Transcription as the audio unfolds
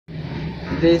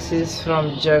This is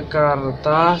from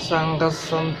Jakarta, sangat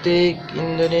cantik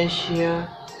Indonesia.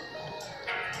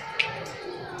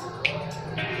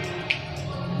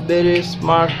 Very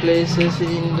smart places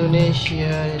in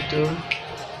Indonesia itu.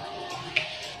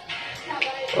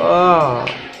 Wow,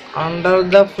 under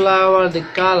the flower, the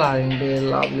color, very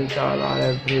lovely color,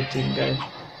 everything, guys.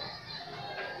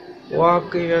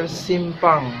 Walk here,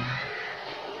 Simpang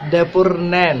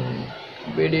Nen.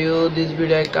 This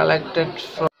video I collected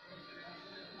from.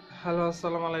 Halo,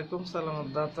 assalamualaikum,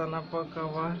 selamat datang, apa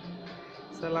kabar?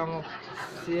 Selamat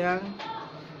siang.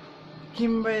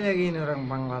 Kembali lagi ini orang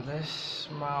Bangladesh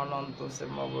mau nonton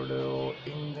semua video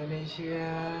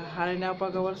Indonesia. Hari ini apa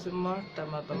kabar semua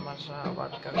teman-teman,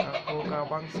 sahabat, kakakku,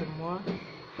 kawan semua.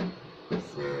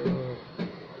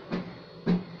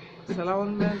 Selamat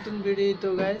menonton video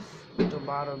itu, guys. Itu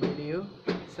baru video.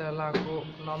 Selaku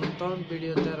nonton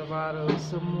video terbaru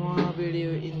semua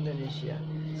video Indonesia.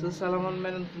 Selamat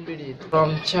menonton video itu.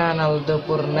 From channel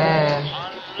Nen.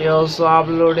 We also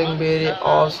uploading very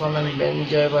awesome and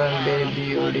enjoyable and very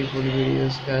beautiful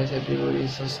videos, guys. Everybody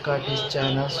subscribe his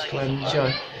channel to enjoy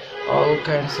all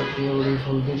kinds of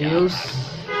beautiful videos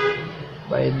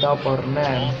by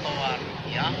Nen.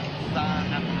 Yang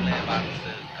sangat lebar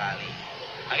sekali.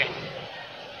 Oke.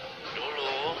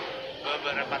 Dulu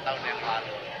beberapa tahun yang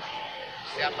lalu,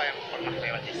 siapa yang pernah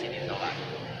lewat di sini, sobat?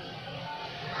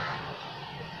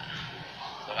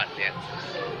 Sobat lihat.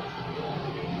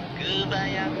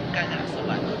 Kebayangkan nggak,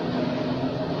 sobat?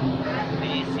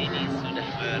 Di sini sudah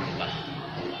berubah.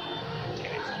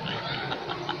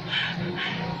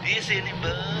 Di sini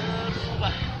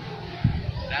berubah,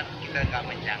 dan kita nggak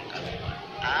menyangka, sobat,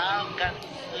 akan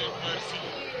sebersih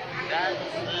dan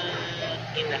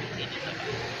seindah ini, sobat.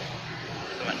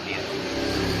 Sobat lihat.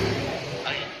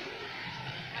 Oke.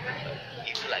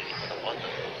 Itu lagi foto-foto.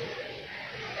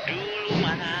 Dulu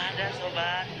mana ada,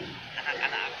 sobat,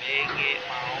 anak-anak BG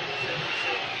mau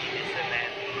sepi-sepi di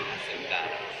Senen.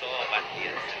 Sekarang sobat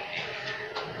lihat sendiri.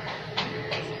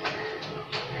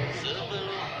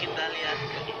 Sebelum kita lihat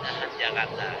keindahan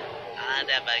Jakarta,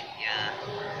 ada baiknya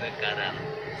sekarang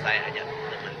saya ajak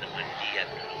teman-teman lihat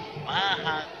dulu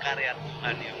mahakarya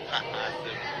Tuhan yang maha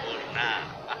sempurna.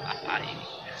 Ini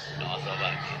doa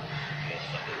sobat.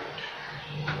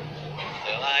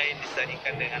 Selain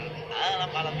disajikan dengan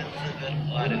alam-alam yang segar,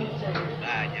 ada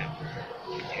banyak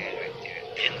cewek-cewek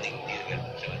cantik juga,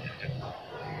 sobat.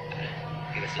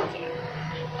 Kita suka.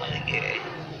 Oke.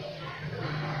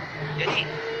 Jadi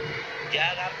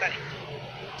Jakarta itu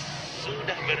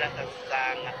sudah berasa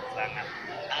sangat-sangat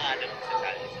adem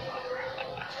sekali.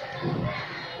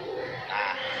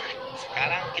 Nah,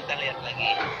 sekarang kita lihat lagi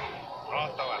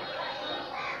trotoar.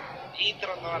 Di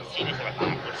trotoar sini, sobat,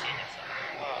 kursinya, sobat.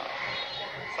 Oh,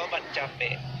 sobat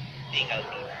capek, tinggal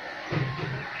dulu.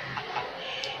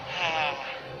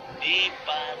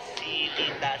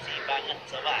 Difasilitasi banget,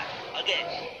 sobat. Oke,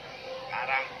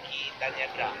 sekarang kita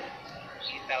nyebrang.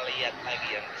 Kita lihat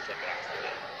lagi yang di seberang,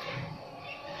 sobat.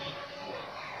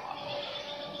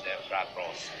 Zebra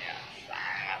crossnya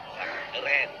sangat-sangat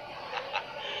keren.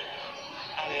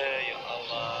 Aduh, ya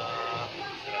Allah,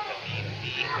 terasa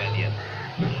mimpi kalian.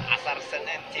 Asar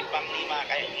Senen, Simpang Lima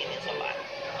kayak gini, sobat.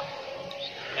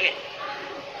 Oke,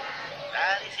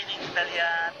 dari sini kita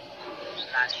lihat.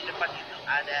 Nah, di depan itu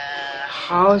ada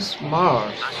How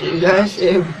smart, you guys,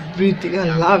 everything,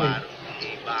 I love it.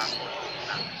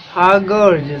 How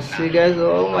gorgeous, you guys,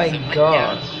 oh my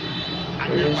god.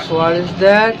 What is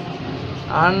that?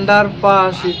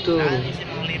 Underpass itu.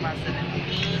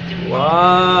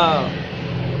 Wow.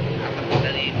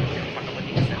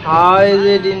 How is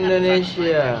it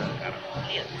Indonesia?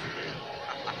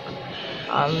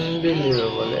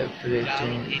 Unbelievable,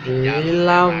 everything. Very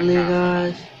lovely,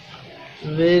 guys.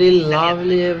 Very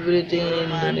lovely everything in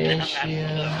Indonesia.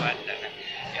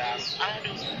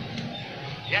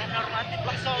 Ya normatif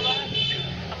lah, sobat.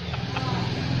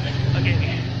 Oke.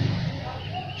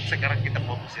 Sekarang kita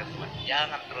fokus ya, sobat.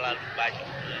 Jangan terlalu banyak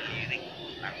lirik,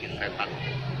 nanti saya takut.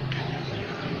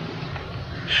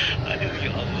 Aduh,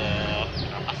 ya Allah.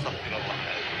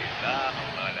 Astagfirullahaladzim.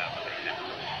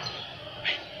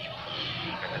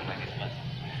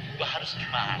 Gua harus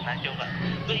gimana coba?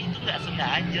 Gua itu nggak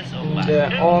sengaja, sobat.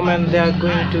 The moment they are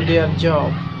going to their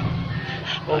job.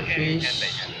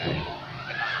 Office.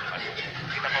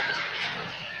 Kita fokus.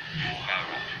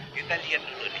 Kita lihat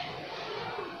dulu nih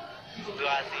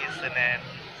situasi Senen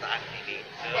saat ini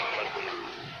seperti apa.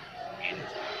 Ini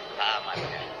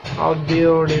tamannya. How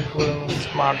beautiful and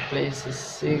smart places,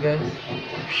 see, guys.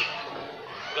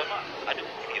 Bapak, aduh,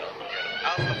 ya Allah.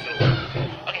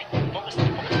 Oke, fokus.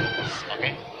 Oke,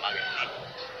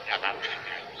 di Jakarta.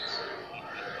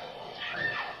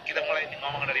 Ini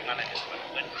ngomong dari mana ya sobat?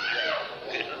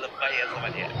 Lebay ya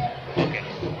sobat ya. Oke.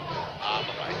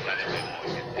 Bapak itu ada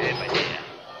banyak ya.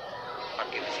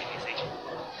 Pakai di sini sih.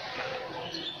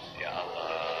 Ya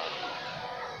Allah.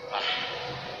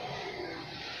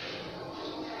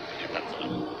 Kelihatan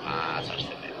sobat. Asar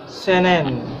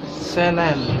Senen.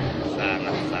 Senen.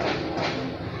 Sangat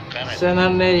keren.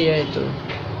 Senen area itu.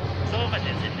 Sobat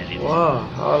ya sendiri. Wah,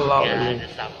 Allah. Ya ada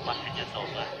sampahnya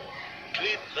sobat.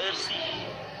 Clean bersih.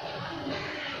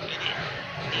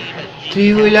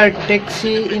 Three-wheeler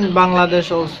taxi in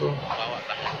Bangladesh also.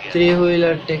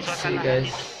 Three-wheeler taxi,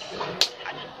 guys.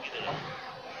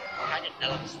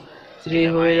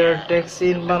 Three-wheeler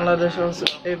taxi in Bangladesh also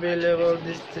available.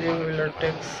 This three-wheeler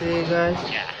taxi, guys.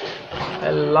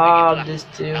 I love this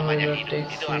three-wheeler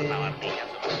taxi. Nah,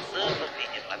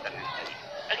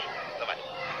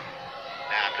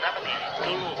 kenapa nih?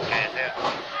 Dulu kayak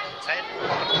saya dulu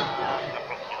pernah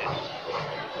ngeblog juga.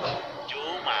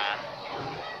 Cuman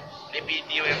di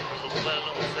video yang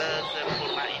belum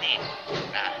sempurna ini.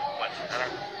 Nah, buat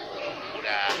sekarang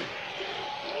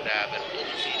udah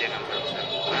berfungsi dengan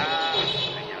sempurna,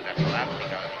 sebenarnya udah kelar,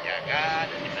 tinggal dijaga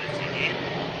dan dibersihin.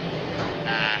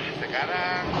 Nah,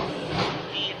 sekarang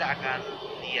kita akan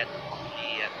lihat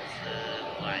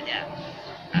semuanya.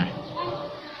 Nah,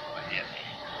 lihat nih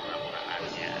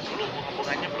bunga-bungaannya. Dulu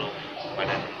bunga-bunganya belum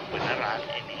pada beneran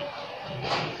ini.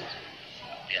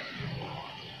 Lihat,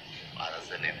 pada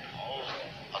Senin.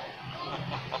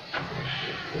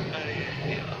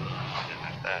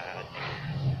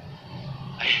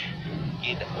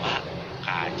 Kita Pak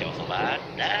kacau sobat,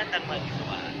 datang lagi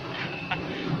sobat.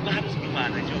 Lo harus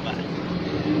gimana coba?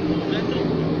 Lo tuh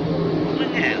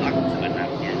mengelak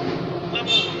sebenarnya. Lo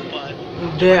membuat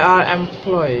They are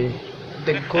employed.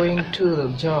 They're going to the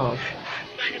job.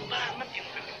 banyak banget yang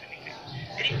penting.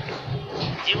 Jadi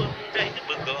jiwa muda itu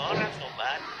bergelora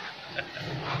sobat.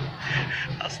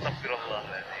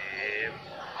 Astagfirullahaladzim.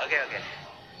 Oke.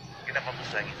 Kita fokus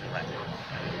lagi sobat.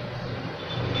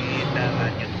 Kita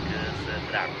lanjut ke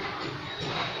seberang.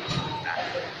 Nah,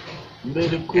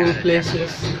 Very cool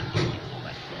places.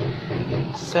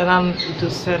 Senan itu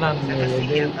Senan ya.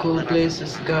 Very cool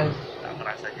places, guys. tak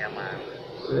merasa nyaman.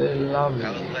 Very lovely.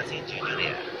 Kalau gua sih jujur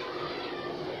ya,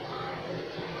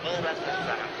 merasa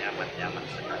sangat nyaman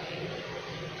sekali.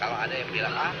 Kalau ada yang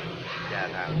bilang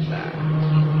Jakarta.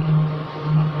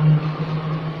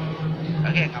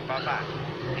 Oke, nggak apa-apa.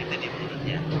 Itu di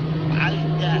mulutnya. Paling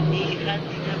nggak di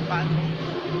hatinya paling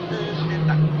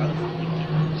terdetak kalau sedikit.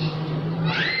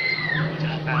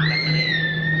 Jakarta keren.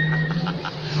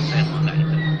 Saya suka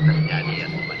itu terjadi ya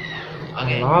sobat.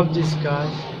 Oke. I love this,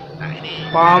 guys. Nah ini.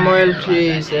 Palm oil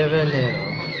tree is available.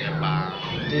 Simpang.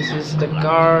 This is the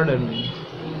garden.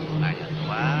 Banyak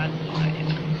sobat.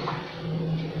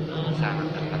 Sangat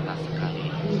tertata sekali.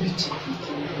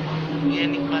 Dia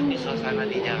nikmati suasana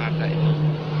di Jakarta itu.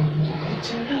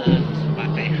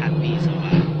 Pakai hati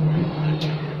sobat.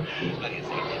 Lagi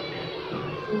sobat.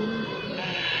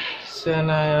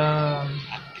 Senayan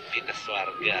Aktivitas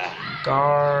warga.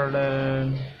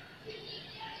 garden.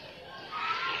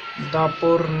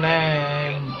 Dapur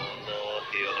name.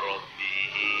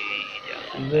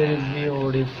 Very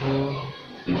beautiful.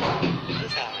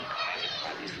 Sangat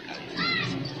menikmati sekali.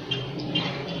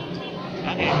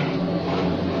 Oke.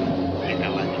 Kita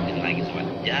lanjutin lagi sobat.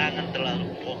 Jangan terlalu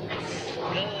fokus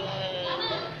ke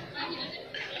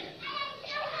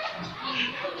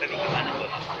tadi gimana gua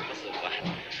nggak fokus sobat.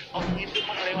 Itu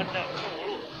melewatkan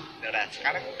dulu. Nah,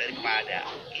 sekarang daripada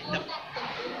kita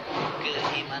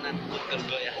keimanan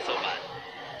bekerja ya sobat.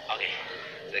 Oke.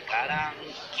 Sekarang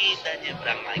kita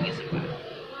nyebrang lagi sobat.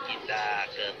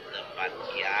 Kita ke tempat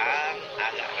yang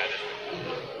agak rada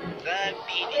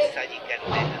tapi disajikan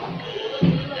dengan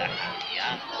keindahan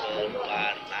yang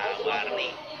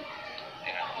berwarna-warni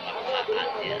dengan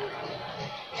pemanfaatnya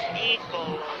di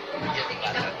kolong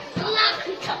jembatan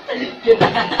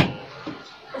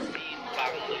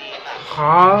Simpang Lima.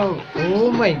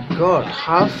 Oh my god,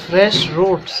 how fresh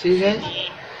road, see guys?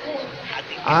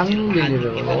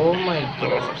 Unbelievable. Oh my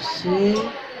god, see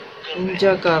in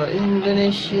Jakarta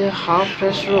Indonesia, how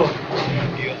fresh road.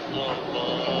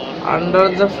 Under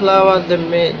the flower they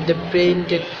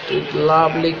painted with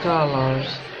lovely colors,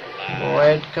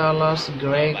 red colors,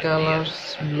 gray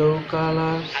colors, blue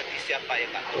colors.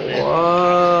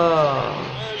 Wow,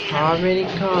 how many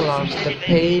colors they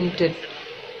painted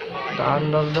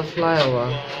under the flower.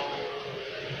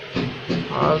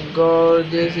 How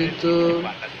gorgeous itu.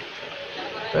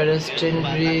 Pedestrian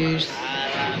bridge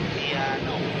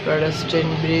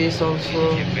also.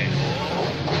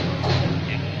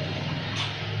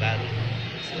 Baru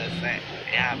selesai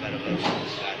ya, baru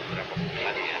berapa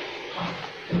bulan ya.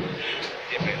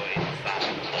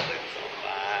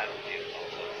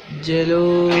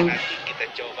 Jeluk. Nanti kita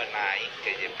coba naik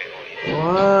ke JPO ini.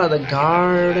 Wow, the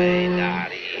garden.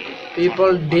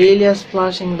 People daily are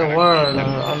splashing the water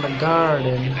on the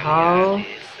garden.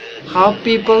 How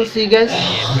people see, guys,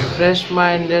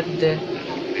 fresh-minded. They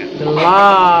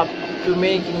love to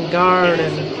making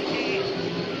garden.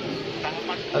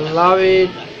 I love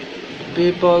it,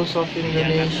 peoples of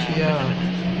Indonesia.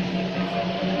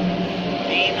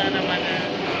 Di mana-mana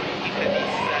kita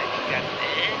disajikan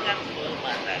dengan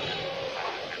pemandangan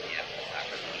yang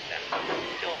sangat indah.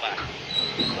 Coba.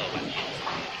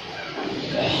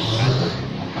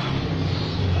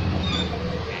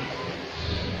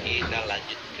 Kita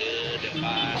lanjut ke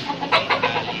depan.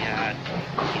 Kita lihat,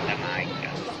 kita naik ke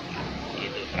atas.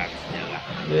 Itu transnya lah.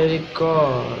 Very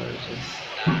gorgeous.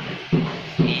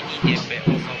 Ini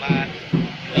JPO sobat.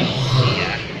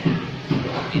 Ya,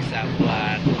 bisa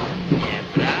buat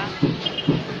nyebrang,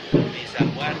 bisa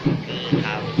buat ke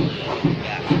halte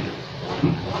juga.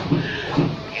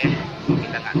 Oke,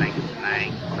 kita nggak naik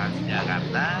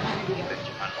Transjakarta, kita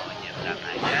cuma mau nyebrang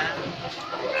aja.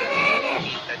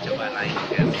 Kita coba naik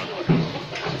ke sini.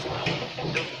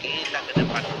 Untuk kita ke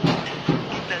depan,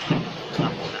 kita lihat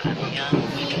bangunan yang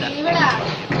indah.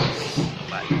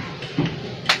 Sobat.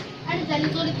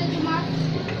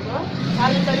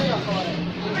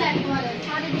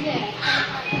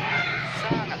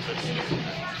 Sangat bersih.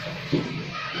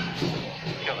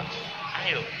 Coba,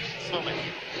 ayo, sobat.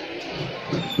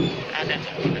 Ada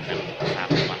nggak dengan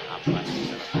sampah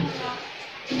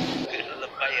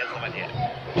lebay ya sobat ya?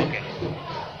 Oke.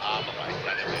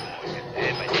 Pokoknya ada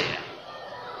banyak ya.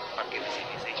 Pakai di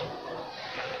sini sih.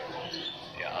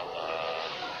 Ya Allah.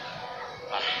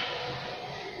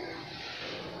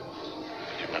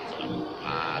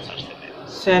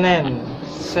 Senen.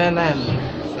 Sangat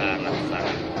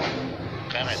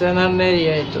Senen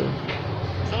area itu.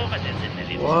 sobat ya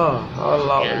sendiri. Wow, how Ya,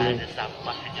 lovely. ada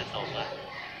sampahnya sobat.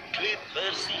 Clean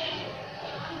bersih.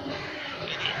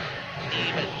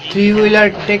 Ini Three-wheeler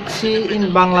taxi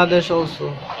in Bangladesh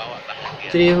also. bawa bahagia.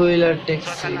 Three-wheeler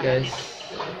taxi, guys.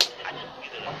 Hanyut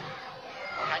gitu loh.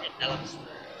 Hanyut dalam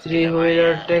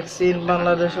Three-wheeler taxi in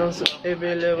Bangladesh also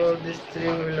available. This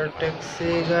three-wheeler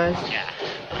taxi, guys. ya.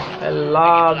 I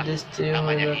love this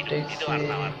Namanya three-wheeler hidup itu taxi.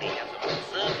 warna-warninya sobat.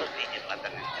 Seperti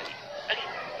jembatan yang tadi. Oke,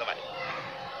 sobat.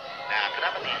 Nah,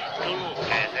 kenapa nih? Dulu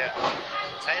kayak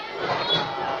saya dulu pernah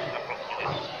ngeblog juga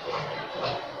nih.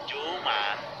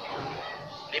 Cuman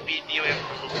di video yang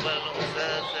belum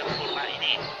sesempurna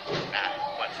ini. Nah,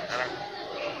 buat sekarang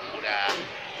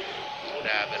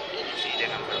udah berfungsi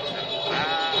dengan sempurna.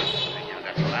 Sebenarnya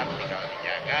udah kelar, tinggal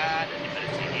dijaga dan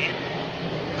dibersihin.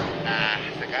 Nah,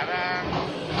 sekarang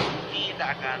kita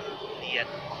akan lihat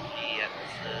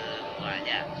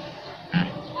semuanya. Nah,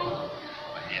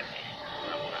 lihat nih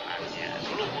bunga-bungaannya.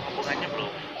 Dulu bunga-bunganya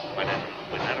belum pada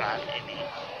beneran ini.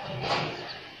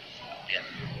 Lihat,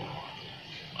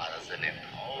 pada Senin.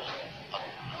 Oh,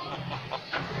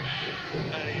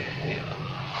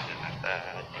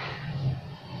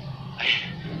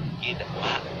 kita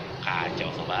wah kacau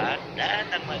sobat,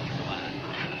 datang lagi sobat.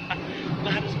 Gua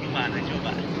harus gimana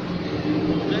coba?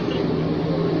 Gua tuh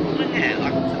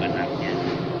mengelak sebenarnya.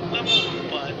 Gua mau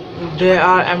buat They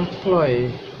are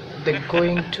employed. They're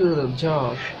going to the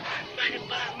job. banyak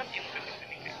banget yang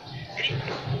kesini. Jadi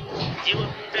jiwa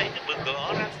muda itu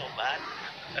bergerak sobat.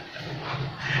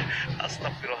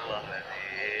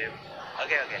 Astagfirullahaladzim.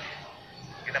 Oke.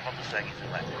 Kita fokus lagi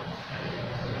sobat.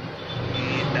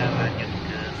 Kita lanjut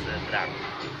ke seberang.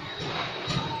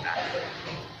 Nah,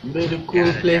 Very cool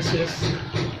places.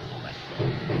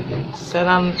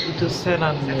 Senen itu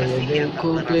Senen ya. Very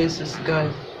cool places,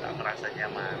 guys. tak merasa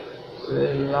nyaman.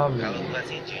 Very lovely. Kalau gua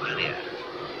sih jujur ya,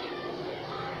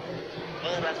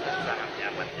 merasa sangat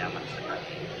nyaman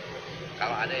sekali.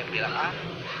 Kalau ada yang bilang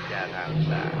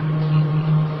Jakarta.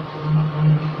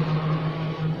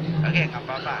 Oke, nggak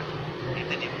apa-apa.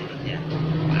 Itu di mulutnya.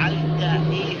 Paling nggak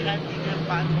di hatinya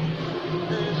paling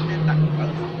terdetak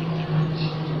kalau sedikit.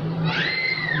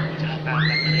 Jakarta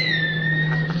keren.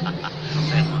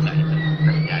 Saya moga itu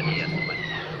terjadi ya sobat.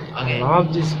 Oke. I love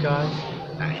this, guys.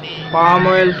 Nah ini. Palm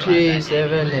oil tree is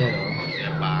available.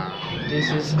 Jepang. This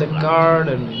is the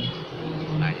garden.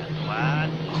 Banyak sobat.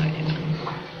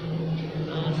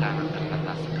 Sangat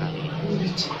tertata sekali.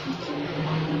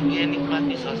 Dia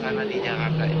nikmati suasana di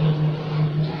Jakarta itu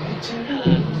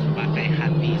pakai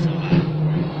hati sobat.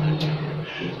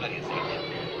 Lagi sedikit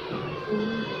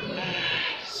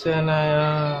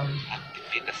Senayan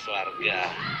aktivitas warga.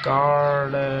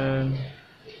 garden.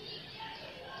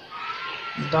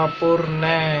 Dapur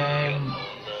Neng.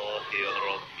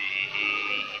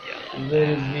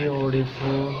 Very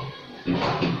beautiful.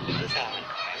 Itu sangat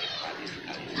keren.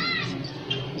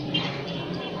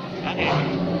 Oke,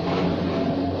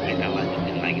 kita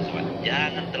lanjutin lagi sobat.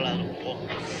 Jangan terlalu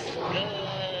fokus ke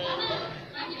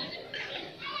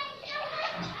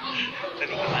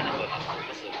tadi gimana gua nggak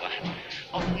fokus sobat.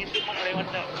 Oh itu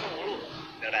melewati dulu.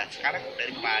 Nah, sekarang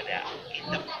daripada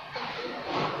kita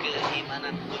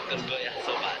keimanan betul ya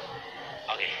sobat.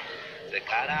 Oke,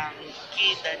 sekarang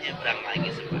kita nyebrang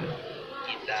lagi sobat.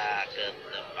 Kita ke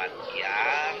tempat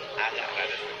yang agak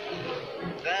rada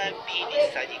tapi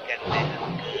disajikan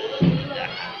dengan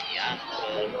keindahan yang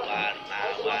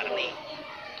berwarna-warni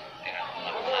dengan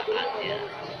pemanfaatnya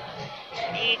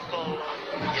di kolong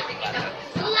jembatan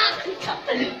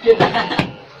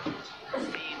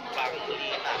Simpang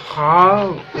Lima.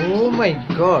 Oh my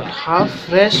god, how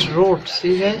fresh road,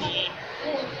 see guys,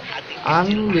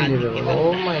 unbelievable.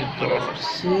 Oh my god,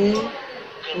 see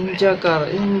in Jakarta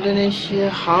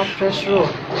Indonesia, how fresh road.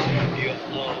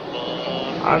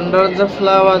 Under the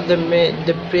flower they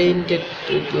painted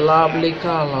with lovely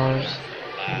colors,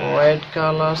 red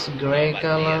colors, gray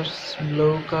colors,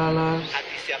 blue colors.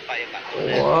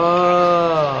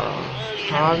 Wow,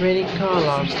 how many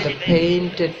colors they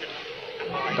painted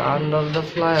under the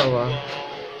flower.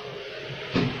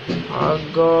 How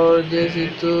gorgeous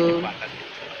itu.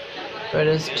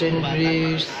 Pedestrian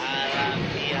bridge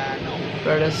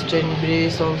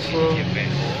also.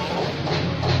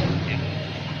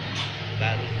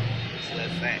 Baru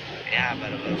selesai ya,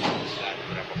 baru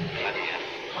berapa bulan ya.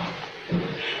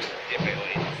 JPO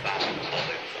ini sangat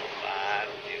keren sobat.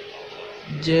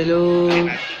 Jello.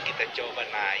 Nanti kita coba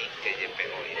naik ke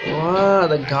JPO ini. Wow,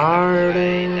 the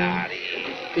garden.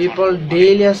 People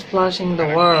daily are splashing the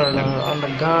water on the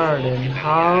garden.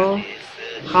 How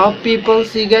people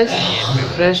see guys,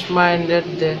 fresh minded,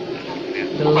 they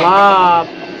love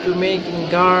to making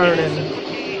garden.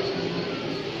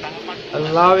 I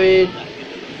love it.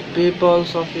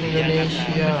 Peoples of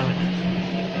Indonesia.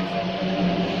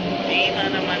 Di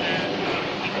mana-mana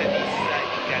kita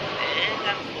disajikan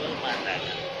dengan pemandangan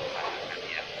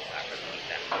yang sangat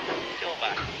indah.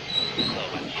 Coba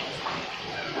sobat.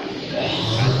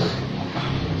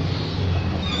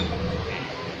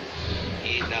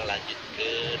 Kita lanjut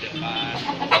ke depan.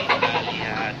 Kita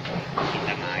lihat,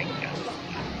 kita naik ke atas.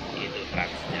 Itu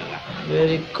Transnya lah.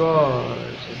 Very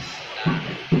gorgeous.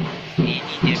 Ini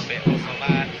JPO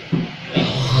sobat.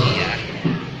 Ya,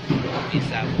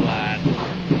 bisa buat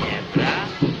nyebrang,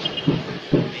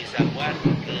 bisa buat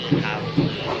ke halte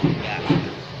juga.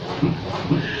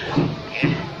 Oke,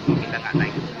 kita nggak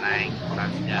naik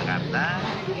Transjakarta,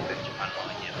 kita cuma mau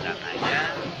nyebrang aja.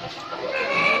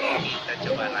 Kita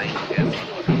coba naik ke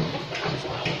situ.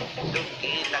 Untuk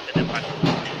kita ke depan,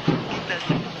 kita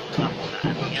lihat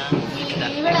bangunan yang indah.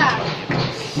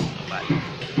 Sobat.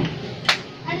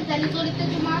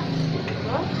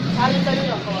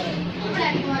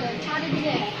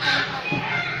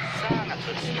 Sangat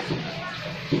bersih.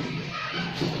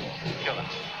 Coba,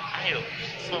 ayo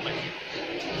sobat.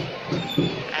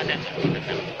 Ada nggak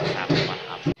dengan sampah?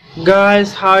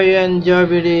 Guys, how you enjoy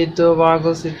video itu?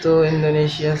 Bagus itu.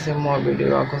 Indonesia semua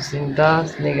video aku cinta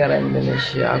negara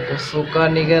Indonesia. Aku suka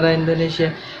negara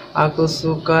Indonesia. Aku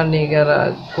suka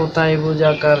negara kota ibu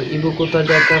kota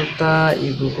Jakarta,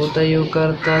 ibu kota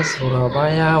Jakarta,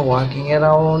 Surabaya, walking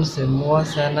around, semua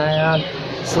Senayan,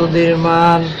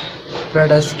 Sudirman,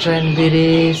 Pedestrian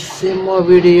bridge, semua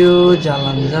video,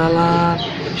 jalan-jalan,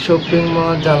 shopping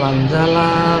mall,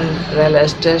 jalan-jalan, railway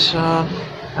station,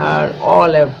 and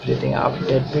all everything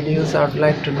update videos. I would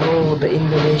like to know the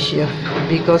Indonesia,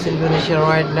 because Indonesia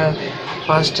right now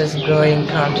fastest growing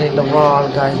country in the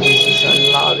world, guys.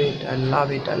 I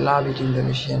love it,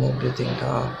 Indonesia and everything.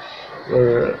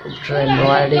 Train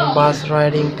riding, bus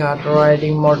riding, car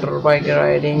riding, motorbike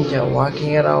riding,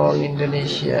 walking around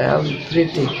Indonesia,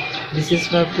 everything. This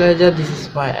is my pleasure, this is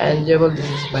my enjoyable, this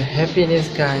is my happiness,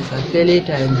 guys. I feel it,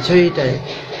 I enjoy it.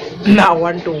 I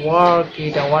want to work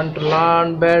it, I want to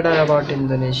learn better about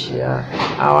Indonesia.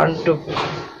 I want to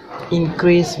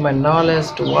increase my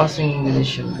knowledge to watching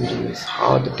Indonesian videos,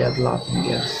 how they developing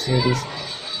their cities,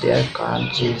 their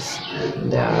countries.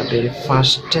 They are very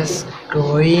fastest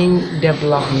growing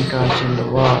developing country in the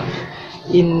world,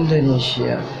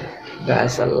 Indonesia.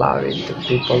 Guys, I love it. The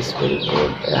people's very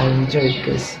good. I enjoy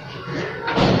this.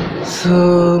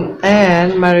 So,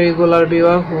 and my regular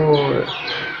viewer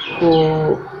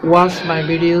who watch my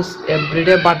videos every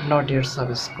day but not yet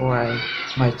subscribe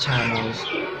my channels,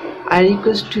 I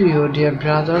request to you, dear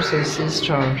brothers and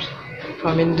sisters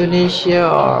from Indonesia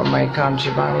or my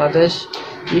country Bangladesh,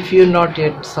 if you not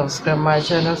yet subscribe my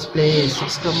channels, please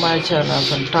subscribe my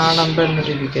channels and turn on bell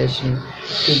notification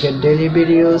to get daily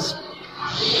videos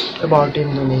about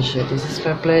Indonesia. This is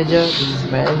my pleasure, this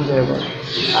is my enjoyment.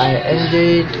 I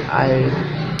enjoy it, I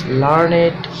learn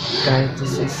it, guys.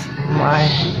 This is my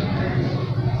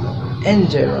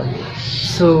enjoyment.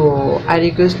 So I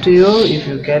request to you, if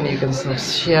you can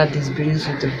share these videos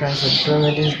with your friends and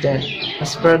families, then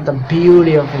spread the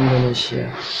beauty of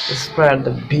Indonesia, spread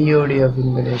the beauty of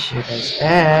Indonesia, guys.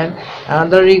 And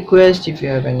another request, if you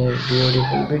have any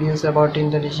beautiful videos about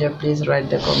Indonesia, please write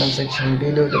the comment section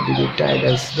below the video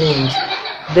titles, names.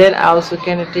 Then I also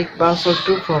can take one or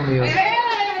two from your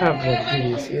favorite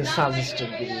videos, your suggested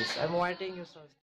videos. I'm waiting your suggestions.